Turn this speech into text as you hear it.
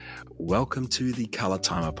Welcome to the Color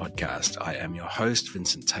Timer podcast. I am your host,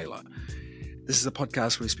 Vincent Taylor. This is a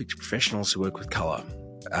podcast where we speak to professionals who work with color.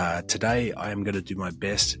 Today, I am going to do my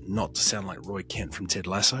best not to sound like Roy Kent from Ted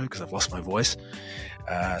Lasso because I've lost my voice.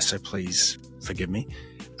 So please forgive me.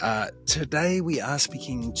 Today, we are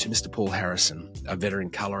speaking to Mr. Paul Harrison, a veteran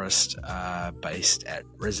colorist based at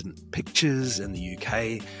Resident Pictures in the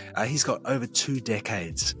UK. He's got over 2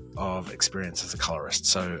 decades of experience as a colorist,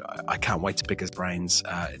 so I can't wait to pick his brains.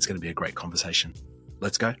 It's going to be a great conversation.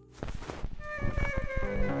 Let's go.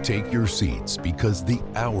 Take your seats because the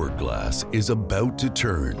hourglass is about to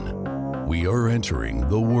turn. We are entering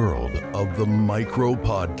the world of the micro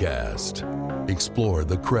podcast. Explore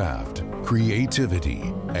the craft, creativity,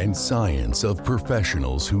 and science of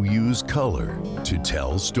professionals who use color to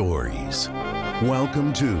tell stories.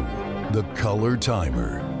 Welcome to the Color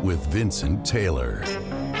Timer with Vincent Taylor.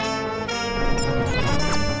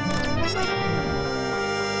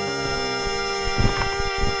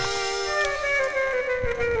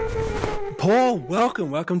 Paul,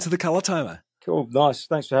 welcome to the Color Timer. Cool, nice.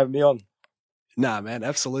 Thanks for having me on. Nah, man,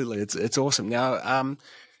 absolutely. It's awesome. Now,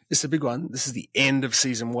 it's a big one. This is the end of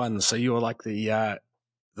season 1, so you're like the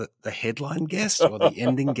headline guest or the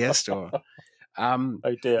ending guest, or Oh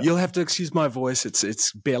dear. You'll have to excuse my voice.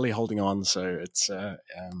 It's barely holding on, so it's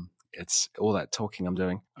all that talking I'm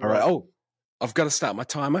doing. All right. Oh, I've got to start my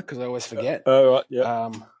timer because I always forget. All right. Yeah.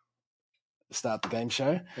 Start the game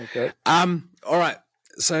show. Okay. All right.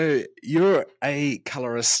 So you're a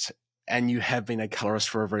colorist, and you have been a colorist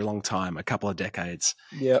for a very long time, a couple of decades.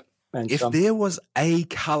 Yeah. If there was a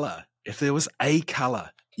color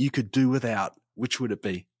you could do without, which would it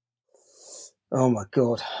be? Oh my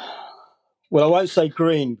God. Well, I won't say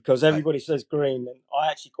green because everybody says green, and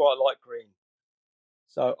I actually quite like green.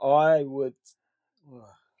 So I would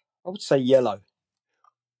say yellow.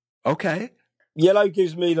 Okay. Yellow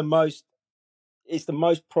gives me it's the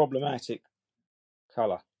most problematic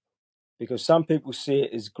color because some people see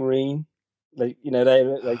it as green. They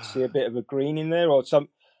see a bit of a green in there or some,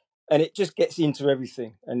 and it just gets into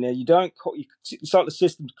everything. And then it's like the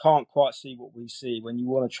systems can't quite see what we see when you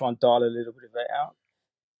want to try and dial a little bit of it out.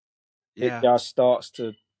 Yeah. It just starts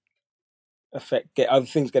to other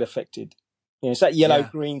things get affected. It's that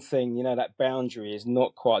yellow-green thing, that boundary is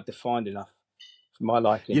not quite defined enough for my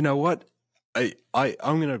liking. You know what? I'm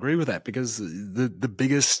going to agree with that because the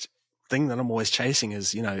biggest thing that I'm always chasing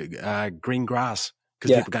is, green grass.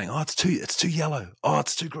 Because people are going, it's too yellow. Oh,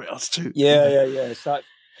 it's too green. Oh, it's too... Yeah. It's like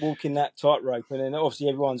walking that tightrope. And then obviously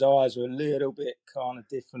everyone's eyes are a little bit kind of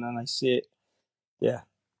different and they see it. Yeah.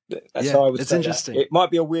 That's how I would say it's interesting. It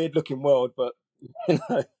might be a weird looking world, but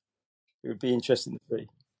it would be interesting to see.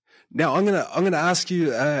 Now I'm gonna ask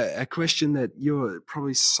you a question that you're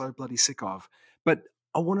probably so bloody sick of, but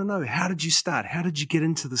I want to know, how did you start? How did you get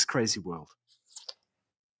into this crazy world?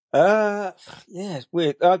 It's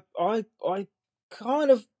weird. I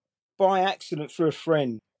kind of by accident through a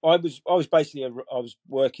friend. I was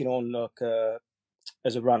working on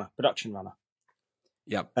as a runner, production runner.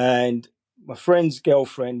 Yep. And my friend's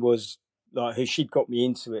girlfriend was like who she'd got me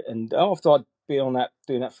into it, and after I'd been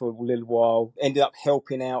doing that for a little while, ended up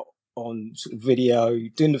helping out on sort of video,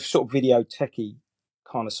 doing the sort of video techie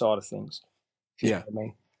kind of side of things. If you know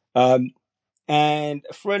what I mean. And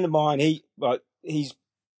a friend of mine, he's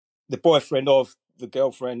the boyfriend of the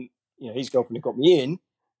girlfriend. His girlfriend who got me in.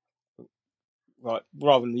 Right,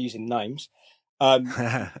 rather than using names,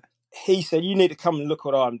 he said, "You need to come and look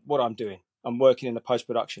what I'm doing. I'm working in a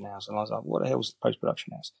post-production house." And I was like, "What the hell is a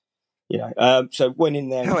post-production house?" So went in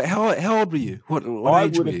there. How old were you? What I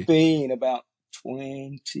age would were have you? been about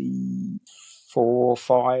 24,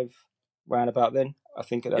 5, round about then, I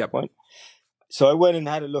think, at that point. So I went and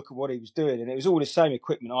had a look at what he was doing, and it was all the same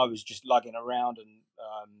equipment I was just lugging around and,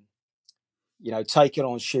 taking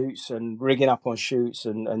on shoots and rigging up on shoots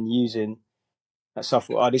and using. So I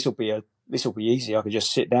thought, this will be easy. I could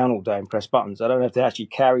just sit down all day and press buttons. I don't have to actually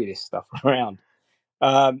carry this stuff around.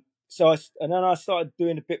 And then I started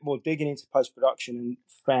doing a bit more digging into post-production and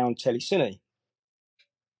found telecine.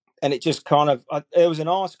 And it just kind of, there was an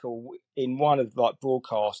article in one of like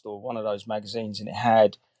Broadcast or one of those magazines, and it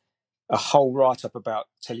had a whole write-up about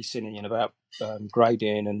telecine and about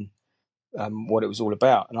grading and what it was all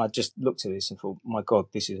about. And I just looked at this and thought, my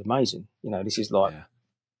God, this is amazing. This is like...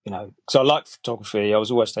 because I like photography. I was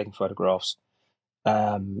always taking photographs.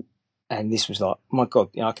 And this was like, my God,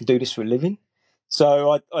 I can do this for a living.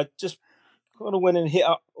 So I just kind of went and hit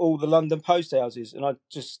up all the London post houses, and I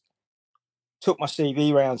just took my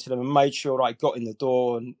CV round to them and made sure that I got in the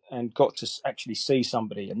door and got to actually see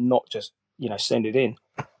somebody and not just, send it in.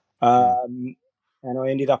 And I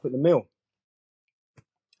ended up at the mill.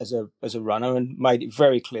 as a runner, and made it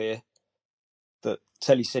very clear that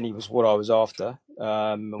telecine was what I was after,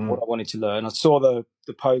 and what I wanted to learn. I saw the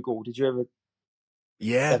Poggle. Did you ever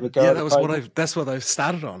go at the Poggle? That's what I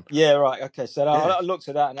started on. Yeah, right. Okay, so I looked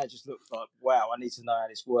at that, and that just looked like, wow, I need to know how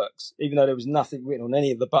this works, even though there was nothing written on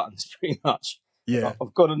any of the buttons, pretty much. Yeah.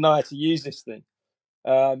 I've got to know how to use this thing.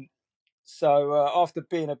 So after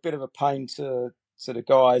being a bit of a pain to the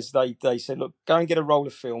guys, they said, look, go and get a roll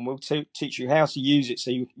of film. We'll teach you how to use it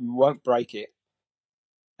so you won't break it.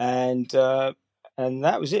 And that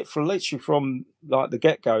was it for literally from like the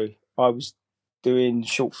get-go. I was doing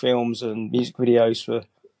short films and music videos for,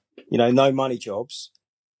 no money jobs.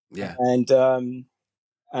 Yeah. And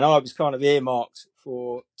I was kind of earmarked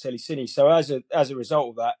for telecine. So as a result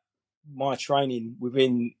of that, my training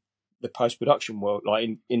within the post-production world, like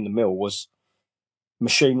in the mill, was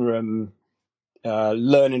machine room,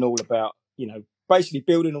 learning all about, basically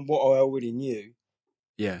building on what I already knew.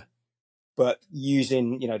 Yeah. But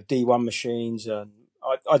using, D1 machines, and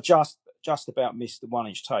I just about missed the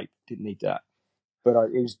 1-inch tape. Didn't need that. But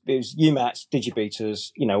it was UMATs,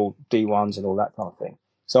 digibeaters, all D1s and all that kind of thing.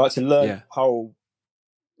 So I had to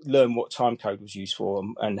learn what time code was used for,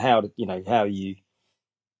 and how you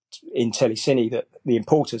in telecine, that the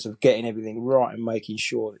importance of getting everything right and making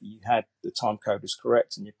sure that you had the time code was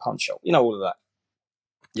correct and your punch up, all of that.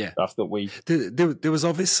 Yeah. Stuff that we there was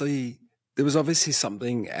obviously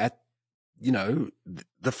something at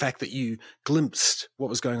the fact that you glimpsed what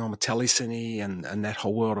was going on with telecine and that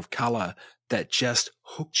whole world of color that just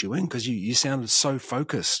hooked you in, because you sounded so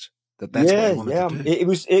focused that's what you wanted to do.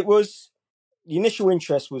 It was the initial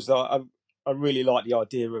interest was that I really liked the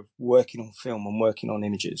idea of working on film and working on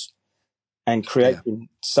images and creating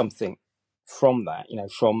something from that,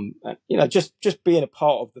 just being a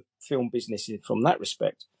part of the film business from that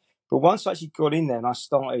respect. But once I actually got in there and I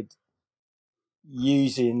started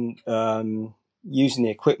using the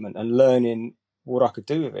equipment and learning what I could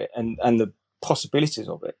do with it, and the possibilities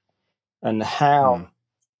of it, and how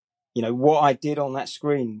what I did on that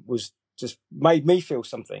screen was just made me feel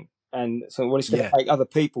something, and so what it's going to make other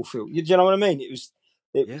people feel. Do you know what I mean?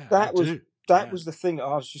 That was the thing that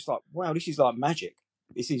I was just like, wow, this is like magic.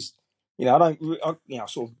 This is, I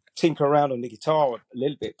sort of tinker around on the guitar a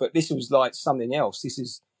little bit, but this was like something else. This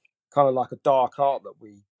is kind of like a dark art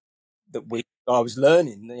I was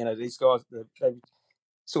learning. These guys, they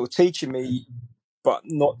sort of teaching me, but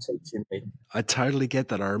not teaching me. I totally get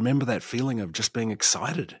that. I remember that feeling of just being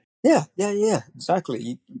excited. Yeah,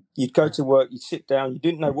 exactly. You'd go to work, you'd sit down, you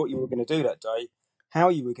didn't know what you were going to do that day, how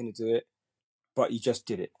you were going to do it, but you just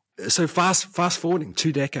did it. So fast forwarding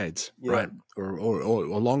 2 decades, right,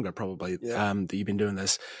 or longer probably, that you've been doing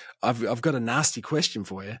this. I've got a nasty question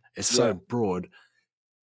for you. It's so broad.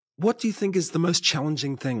 What do you think is the most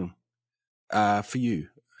challenging thing for you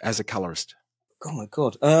as a colorist? Oh my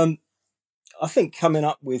God, I think coming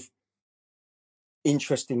up with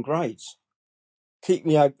interesting grades.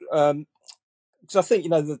 Because I think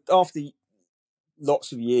after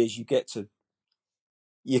lots of years,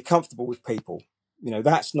 you're comfortable with people.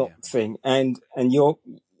 That's not the thing, and you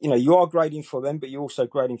are grading for them, but you're also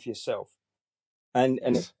grading for yourself, and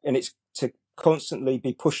it's to constantly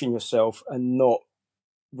be pushing yourself and not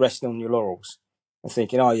resting on your laurels and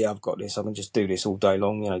thinking, oh yeah, I've got this, I can just do this all day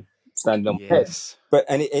long, standing on my head. But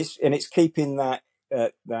it's keeping that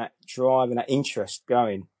drive and that interest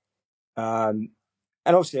going.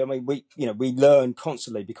 And obviously, I mean, we learn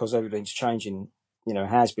constantly because everything's changing.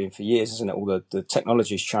 Has been for years, isn't it? All the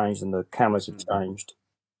technology's changed and the cameras have changed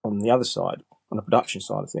on the other side, on the production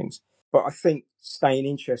side of things. But I think staying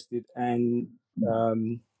interested and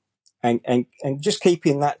just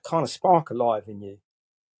keeping that kind of spark alive in you,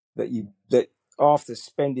 that after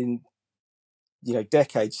spending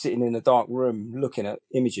decades sitting in a dark room looking at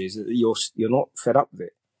images, that you're not fed up with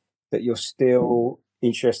it, that you're still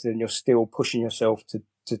interested and you're still pushing yourself to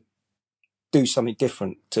do something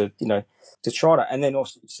different, to try that, and then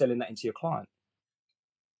also selling that into your client.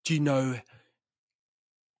 Do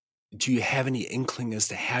you have any inkling as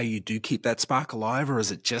to how you do keep that spark alive, or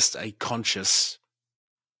is it just a conscious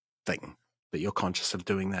thing that you're conscious of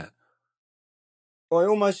doing that? I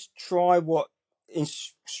almost try what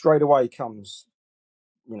straight away comes,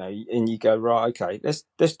 and you go, right, okay, let's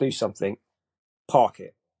do something, park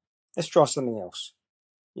it, let's try something else,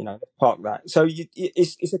 park that. So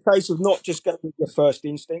it's a case of not just going with your first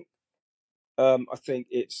instinct. I think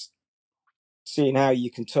it's seeing how you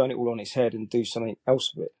can turn it all on its head and do something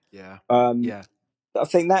else with it. Yeah. I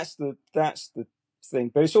think that's the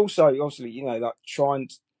thing, but it's also obviously like trying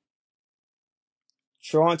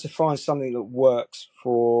to find something that works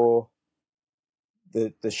for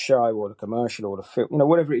the show or the commercial or the film,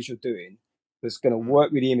 whatever it is you're doing, that's going to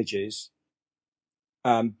work with the images,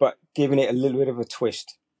 but giving it a little bit of a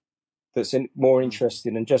twist that's more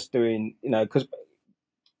interesting than just doing, because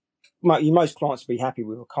most clients will be happy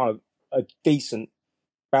with a kind of a decent,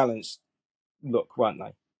 balanced look, won't they?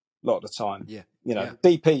 A lot of the time. Yeah.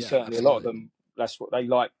 DP, certainly, absolutely. A lot of them, that's what they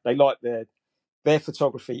like. They like their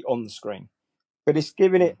photography on the screen. But it's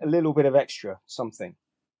giving it a little bit of extra something.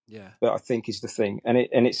 Yeah. That I think is the thing. And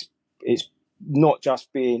it's not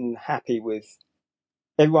just being happy with,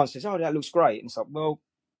 everyone says, oh, that looks great. And it's like, well,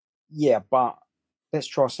 yeah, but let's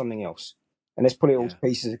try something else. And let's put it all to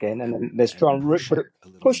pieces again, and then let's try and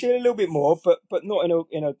push it a little bit more, but not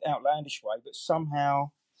in a outlandish way, but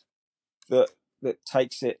somehow that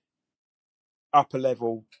takes it up a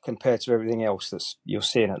level compared to everything else that's you're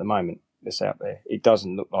seeing at the moment that's out there. It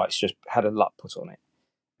doesn't look like it's just had a LUT put on it,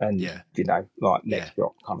 and like next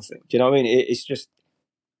drop kind of thing. Do you know what I mean? It's just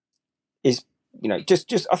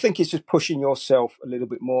I think it's just pushing yourself a little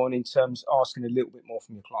bit more, and in terms of asking a little bit more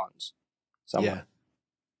from your clients. Somewhere. Yeah.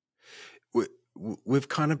 We've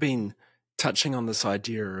kind of been touching on this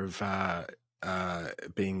idea of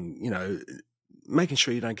being, making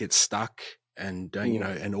sure you don't get stuck and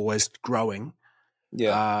and always growing.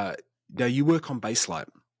 Yeah. Now you work on Baselight.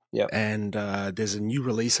 Yeah. And there's a new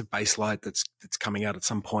release of Baselight that's coming out at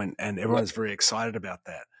some point, and everyone's very excited about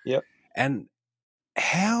that. Yeah. And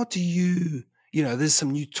how do you, there's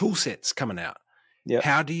some new tool sets coming out. Yeah.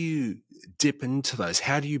 How do you dip into those?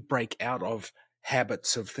 How do you break out of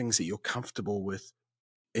habits of things that you're comfortable with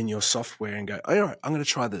in your software and go, all right, I'm going to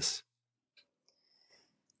try this?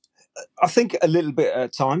 I think a little bit at a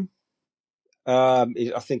time. I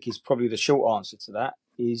think is probably the short answer to that.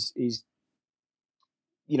 Is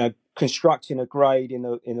constructing a grade in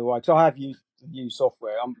the way. So I have used new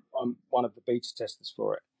software. I'm one of the beta testers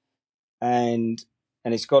for it, and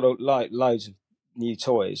it's got loads of new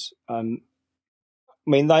toys. I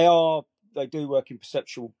mean, they do work in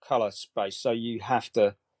perceptual color space, so you have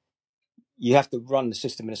to run the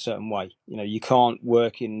system in a certain way. You can't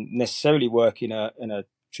necessarily work in a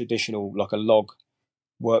traditional, like a log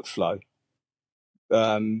workflow,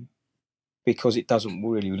 because it doesn't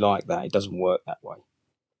really like that. It doesn't work that way.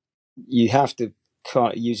 You have to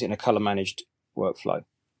kind of use it in a color managed workflow.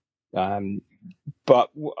 But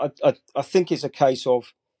I think it's a case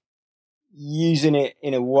of using it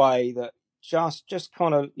in a way that just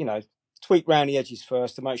kind of, tweak around the edges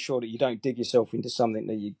first to make sure that you don't dig yourself into something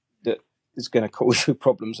that is going to cause you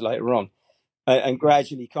problems later on, and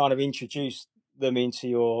gradually kind of introduce them into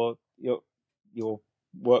your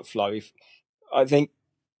workflow. I think,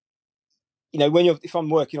 if I'm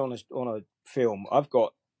working on a film, I've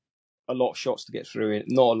got a lot of shots to get through in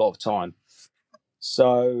not a lot of time,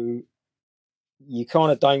 so you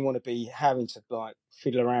kind of don't want to be having to like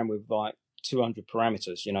fiddle around with like 200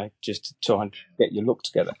 parameters, just to try and get your look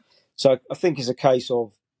together. So I think it's a case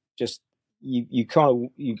of just you kind of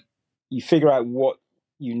you figure out what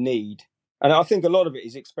you need, and I think a lot of it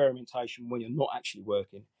is experimentation when you're not actually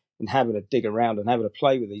working, and having to dig around and having to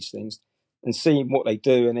play with these things and seeing what they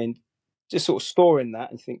do, and then just sort of storing that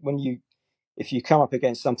and think if you come up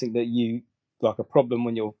against something that you like, a problem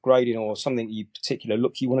when you're grading, or something that you particular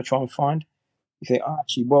look you want to try and find, you think,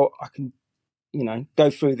 actually, well, I can, go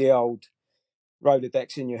through the old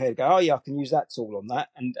Rolodex in your head, go, oh yeah, I can use that tool on that,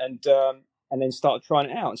 and then start trying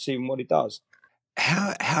it out and seeing what it does.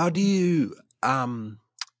 How do you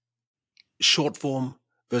short form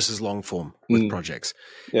versus long form with projects?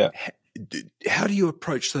 Yeah. How do you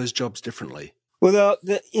approach those jobs differently? Well,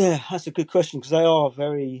 yeah, that's a good question, because they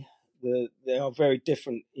are very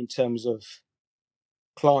different in terms of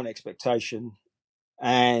client expectation,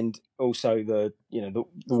 and also the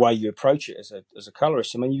way you approach it as a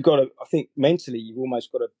colorist. I mean, you've got to, I think mentally, you've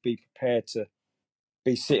almost got to be prepared to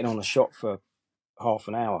be sitting on a shot for half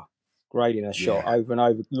an hour, grading a shot over and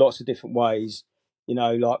over, lots of different ways,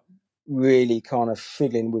 like really kind of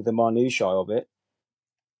fiddling with the minutiae of it.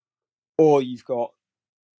 Or you've got,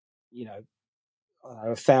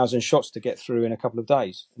 1,000 shots to get through in a couple of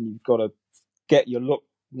days, and you've got to get your look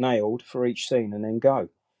nailed for each scene and then go.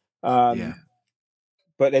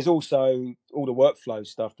 But there's also all the workflow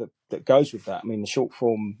stuff that goes with that. I mean, the short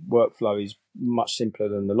form workflow is much simpler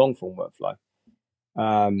than the long form workflow.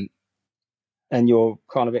 And your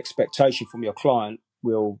kind of expectation from your client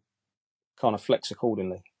will kind of flex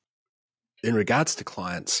accordingly. In regards to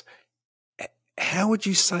clients, how would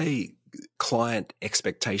you say client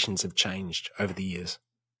expectations have changed over the years?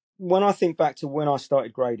 When I think back to when I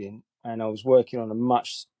started grading, and I was working on a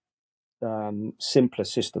much simpler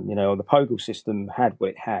system, the Poggle system had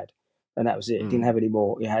what it had. and that was it. It didn't have any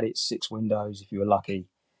more. It had its 6 windows if you were lucky,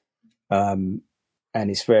 and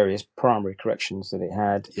its various primary corrections that it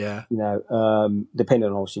had. Yeah. Depending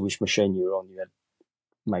on obviously which machine you were on, you had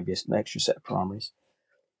maybe an extra set of primaries.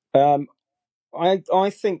 I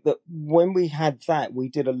think that when we had that, we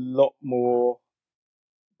did a lot more.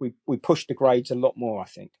 We pushed the grades a lot more, I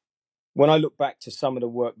think. When I look back to some of the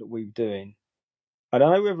work that we were doing, I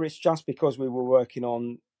don't know whether it's just because we were working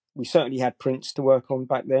on, we certainly had prints to work on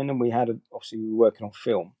back then, and obviously we were working on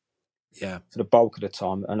film for the bulk of the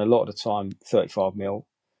time, and a lot of the time 35mm.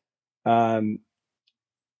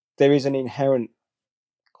 There is an inherent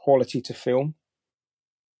quality to film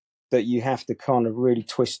that you have to kind of really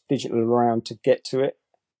twist digital around to get to it,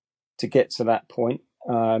 to get to that point.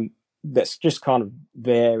 That's just kind of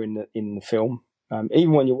there in the film.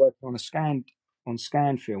 Even when you're working on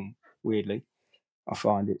scan film, weirdly, I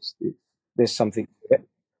find there's something to it.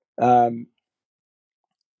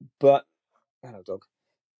 But hello, dog.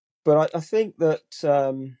 But I think that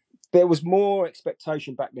there was more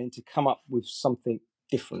expectation back then to come up with something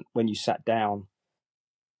different when you sat down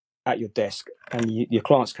at your desk and your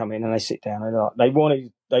clients come in and they sit down and they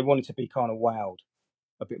wanted to be kind of wowed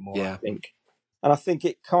a bit more. I think, and I think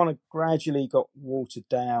it kind of gradually got watered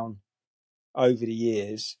down over the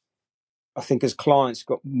years. I think as clients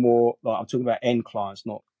got more, like I'm talking about end clients,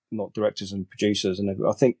 not directors and producers, and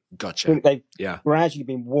I think they've gradually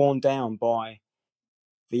been worn down by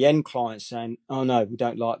the end clients saying, "Oh no, we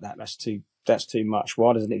don't like that. That's too much.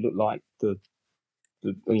 Why doesn't it look like the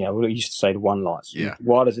we used to say the one lights? Yeah.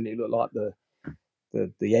 Why doesn't it look like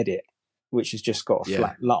the edit, which has just got a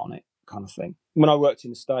flat LUT on it, kind of thing?" When I worked in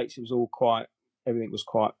the States, it was all everything was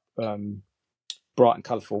quite bright and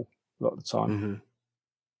colourful a lot of the time. Mm-hmm.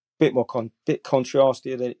 Bit more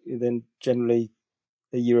contrasty than generally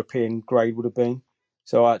a European grade would have been.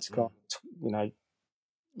 So I had to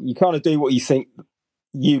you kind of do what you think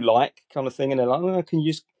you like, kind of thing, and they're like, "Oh, can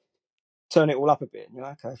you just turn it all up a bit?" And you're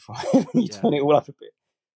like, "Okay, fine." You turn it all up a bit.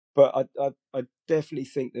 But I definitely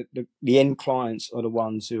think that the end clients are the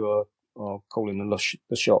ones who are calling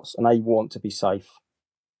the shots, and they want to be safe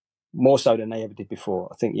more so than they ever did before.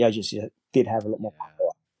 I think the agency did have a lot more power.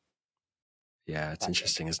 Yeah, it's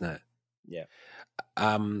interesting, isn't it? Yeah.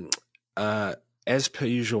 As per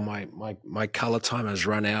usual, my color timer has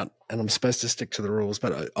run out, and I'm supposed to stick to the rules.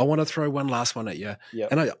 But I want to throw one last one at you. Yeah.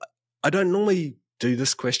 And I don't normally do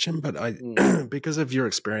this question, but because of your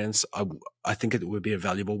experience, I think it would be a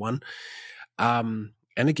valuable one. And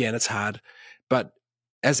again, it's hard, but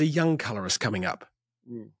as a young colorist coming up,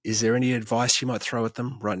 is there any advice you might throw at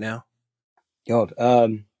them right now? God.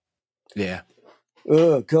 Yeah.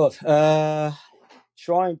 Oh God.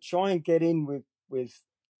 Try and get in with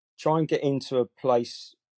try and get into a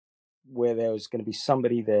place where there's going to be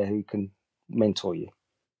somebody there who can mentor you.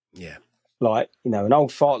 Yeah. Like, an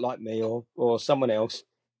old fart like me or someone else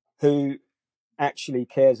who actually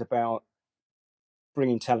cares about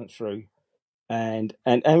bringing talent through and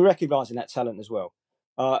recognizing that talent as well.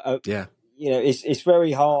 It's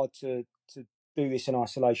very hard to do this in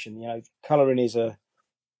isolation. Coloring is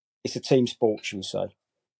it's a team sport, should we say?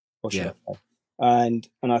 Or should I say? And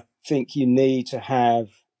I think you need to have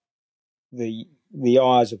the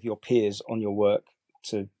eyes of your peers on your work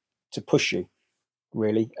to push you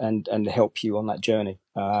really and help you on that journey.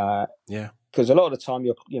 Because a lot of the time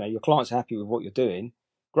your clients are happy with what you're doing,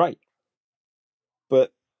 great,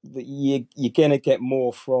 but you're gonna get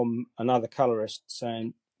more from another colorist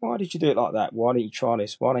saying, "Why did you do it like that? Why don't you try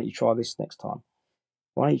this? Why don't you try this next time?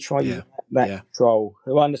 Why don't you try that control?"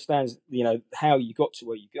 Who understands how you got to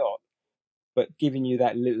where you got, but giving you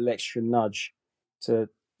that little extra nudge to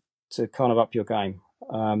kind of up your game.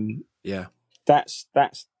 That's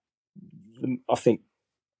I think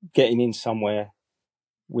getting in somewhere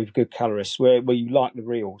with good colorists where you like the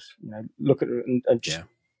reels. Look at it and just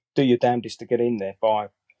do your damnedest to get in there by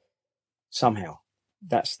somehow.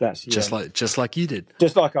 That's just like you did,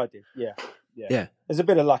 just like I did. Yeah. There's a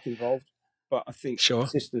bit of luck involved, but I think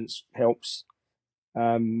persistence helps.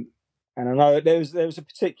 And I know there was a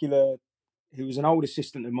particular who was an old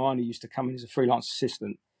assistant of mine who used to come in as a freelance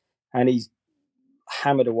assistant, and he's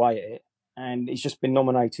hammered away at it, and he's just been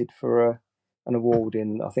nominated for an award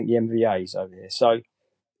in, I think, the MVAs over here. So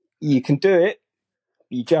you can do it.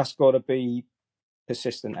 You just got to be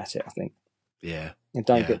persistent at it, I think. Yeah. And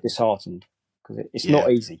don't get disheartened, because it's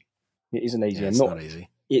not easy. It isn't easy. It's not easy.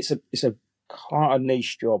 It's a quite a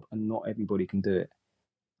niche job, and not everybody can do it.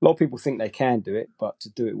 A lot of people think they can do it, but to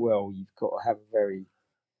do it well, you've got to have a very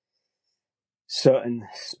certain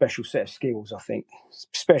special set of skills, I think.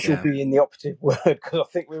 Special being the operative word, because I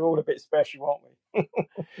think we're all a bit special, aren't we?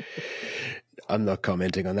 I'm not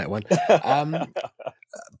commenting on that one.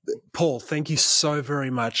 Paul, thank you so very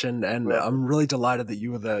much. And I'm really delighted that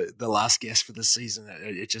you were the last guest for this season.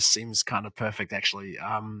 It just seems kind of perfect, actually.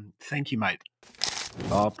 Thank you, mate.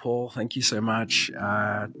 Oh, Paul, thank you so much.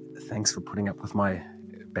 Thanks for putting up with my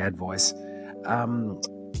bad voice.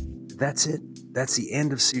 That's it. That's the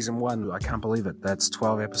end of season 1. I can't believe it. That's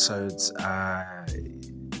 12 episodes.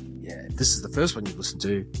 If this is the first one you've listened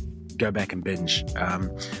to, go back and binge.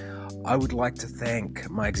 I would like to thank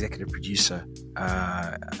my executive producer,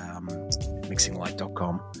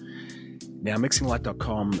 mixinglight.com. Now,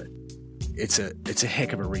 mixinglight.com, it's a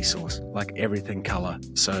heck of a resource, like everything color.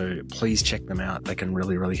 So please check them out. They can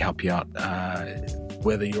really, really help you out.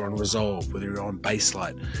 Whether you're on Resolve, whether you're on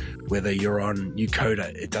Baselight, whether you're on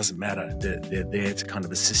Ucoder, it doesn't matter. They're there to kind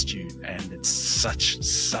of assist you, and it's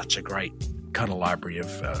such a great kind of library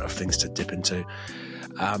of things to dip into.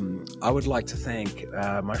 I would like to thank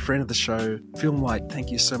my friend of the show, Filmlight. Thank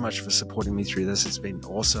you so much for supporting me through this. It's been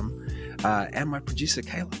awesome. And my producer,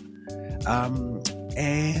 Kayla.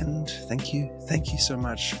 And thank you so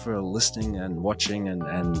much for listening and watching and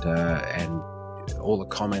all the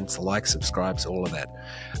comments, the likes, subscribes, all of that.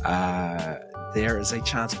 There is a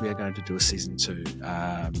chance we are going to do a season 2.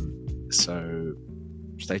 So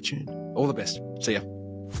stay tuned. All the best. See ya.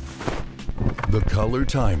 The Color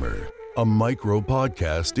Timer, a micro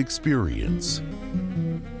podcast experience.